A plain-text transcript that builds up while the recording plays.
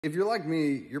If you're like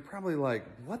me, you're probably like,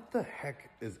 what the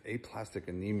heck is aplastic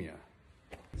anemia?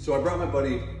 So I brought my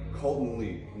buddy Colton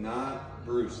Lee, not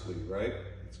Bruce Lee, right?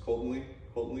 It's Colton Lee?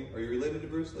 Colton Lee? Are you related to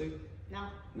Bruce Lee? No.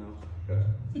 No? Okay.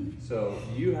 So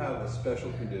you have a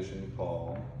special condition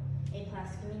called?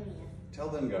 Aplastic anemia. Tell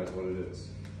them guys what it is.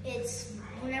 It's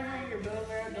whenever your bone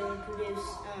marrow doesn't produce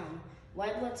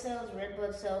white blood cells, red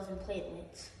blood cells, and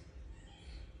platelets.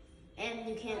 And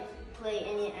you can't play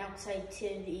any outside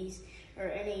activities or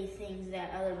any things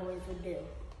that other boys would do.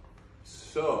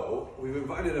 So we've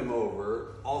invited him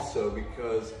over also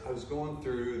because I was going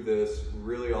through this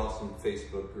really awesome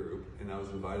Facebook group and I was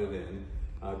invited in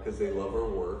because they love our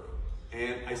work.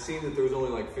 And I seen that there was only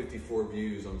like 54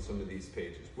 views on some of these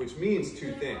pages, which means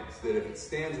two things. That if it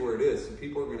stands where it is, some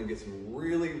people are going to get some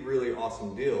really, really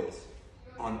awesome deals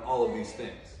on all of these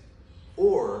things.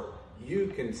 Or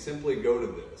you can simply go to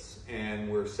this,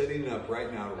 and we're setting it up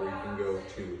right now where you can go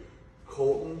to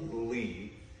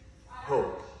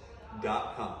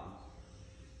coltonleehope.com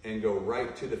and go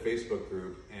right to the Facebook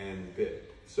group and bid.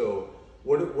 So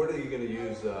what are you going to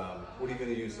use? What are you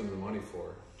going to use some of the money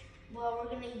for? Well, we're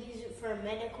going to use it for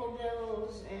medical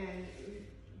bills and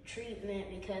treatment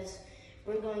because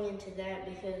we're going into that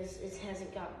because it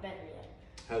hasn't gotten better yet.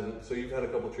 Hasn't? So you've had a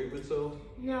couple treatments though?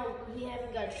 No, we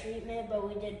haven't got treatment, but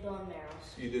we did bone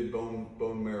marrows. You did bone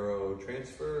marrow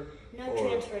transfer? No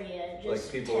transfer yet, just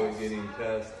like people tests. are getting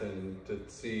tests and to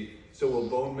see. So will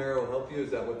bone marrow help you? Is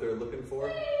that what they're looking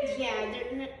for? Yeah,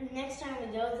 next time we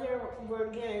go there, we're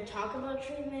going to talk about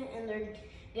treatment and they're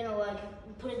going to like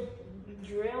put a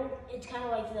drill. It's kind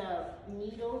of like the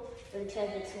needle, but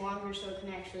except it's longer so it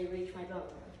can actually reach my bone marrow.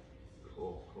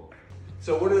 Cool, cool.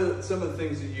 So what are some of the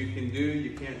things that you can do,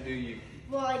 you can't do?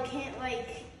 Well, I can't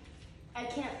play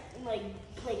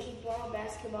kickball,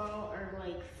 basketball, or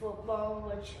like football,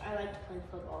 which I like to play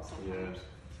football sometimes.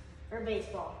 Yeah. Or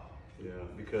baseball. Yeah,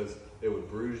 because it would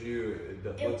bruise you.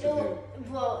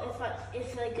 Well,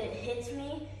 if it hits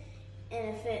me,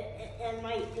 and if it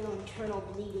might do internal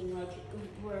bleeding, like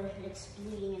where it's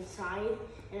bleeding inside,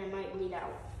 and it might bleed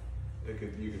out. You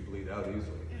could bleed out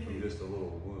easily from just a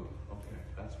little wound. Okay,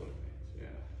 that's what it means. Yeah.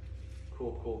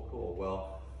 Cool, cool, cool.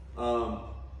 Well,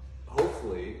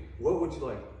 hopefully, what would you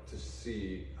like to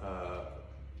see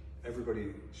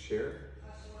everybody share?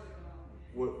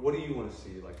 What do you want to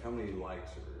see? Like, how many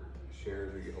likes or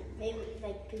shares are you hoping? Maybe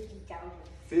like 50,000.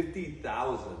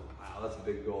 50,000. Wow, that's a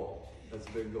big goal. That's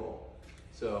a big goal.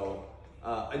 So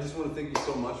I just want to thank you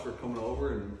so much for coming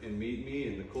over and meeting me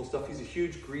and the cool stuff. He's a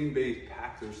huge Green Bay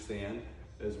Packers fan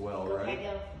as well, Go right?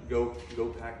 Pack Go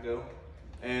Pack Go.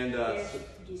 And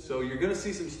so you're going to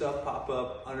see some stuff pop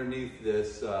up underneath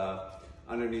this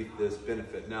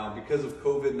benefit. Now, because of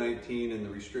COVID-19 and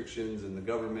the restrictions and the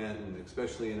government, and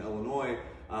especially in Illinois,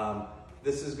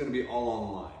 this is going to be all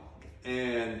online.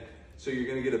 And so you're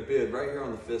going to get a bid right here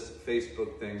on the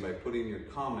Facebook thing by putting your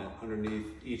comment underneath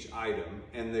each item.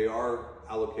 And they are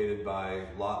allocated by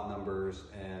lot numbers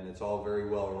and it's all very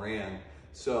well ran.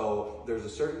 So there's a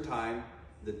certain time,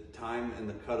 the time and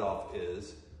the cutoff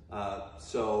is.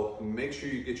 So make sure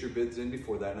you get your bids in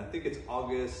before that. And I think it's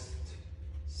August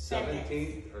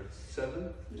 17th or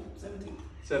 7th? No, 17th.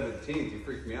 17th, you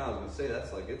freaked me out. I was gonna say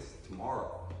that's like it's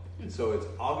tomorrow. And so it's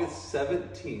August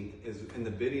 17th and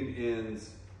the bidding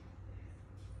ends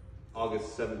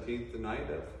August 17th, the night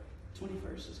of?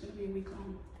 21st, it's gonna be a week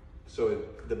long. So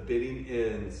the bidding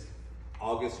ends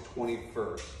August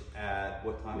 21st at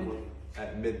what time? Midnight.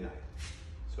 At midnight.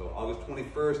 So August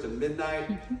 21st at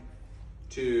midnight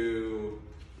to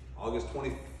August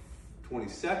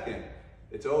 22nd,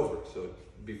 it's over. So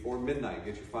before midnight,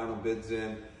 get your final bids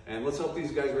in. And let's help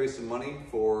these guys raise some money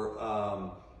for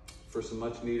some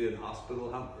much needed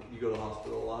hospital. You go to the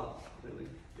hospital a lot, really?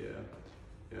 Yeah.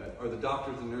 Yeah. Are the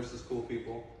doctors and nurses cool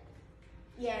people?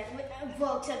 Yeah,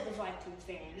 well, except the Vikings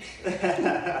fan.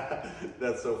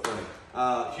 That's so funny.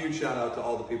 Huge shout out to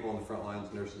all the people on the front lines,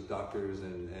 nurses, doctors,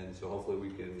 and so hopefully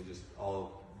we can just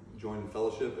all join in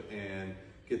fellowship and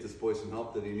get this boy some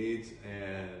help that he needs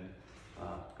and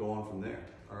go on from there.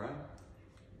 All right?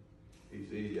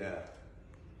 Easy, yeah.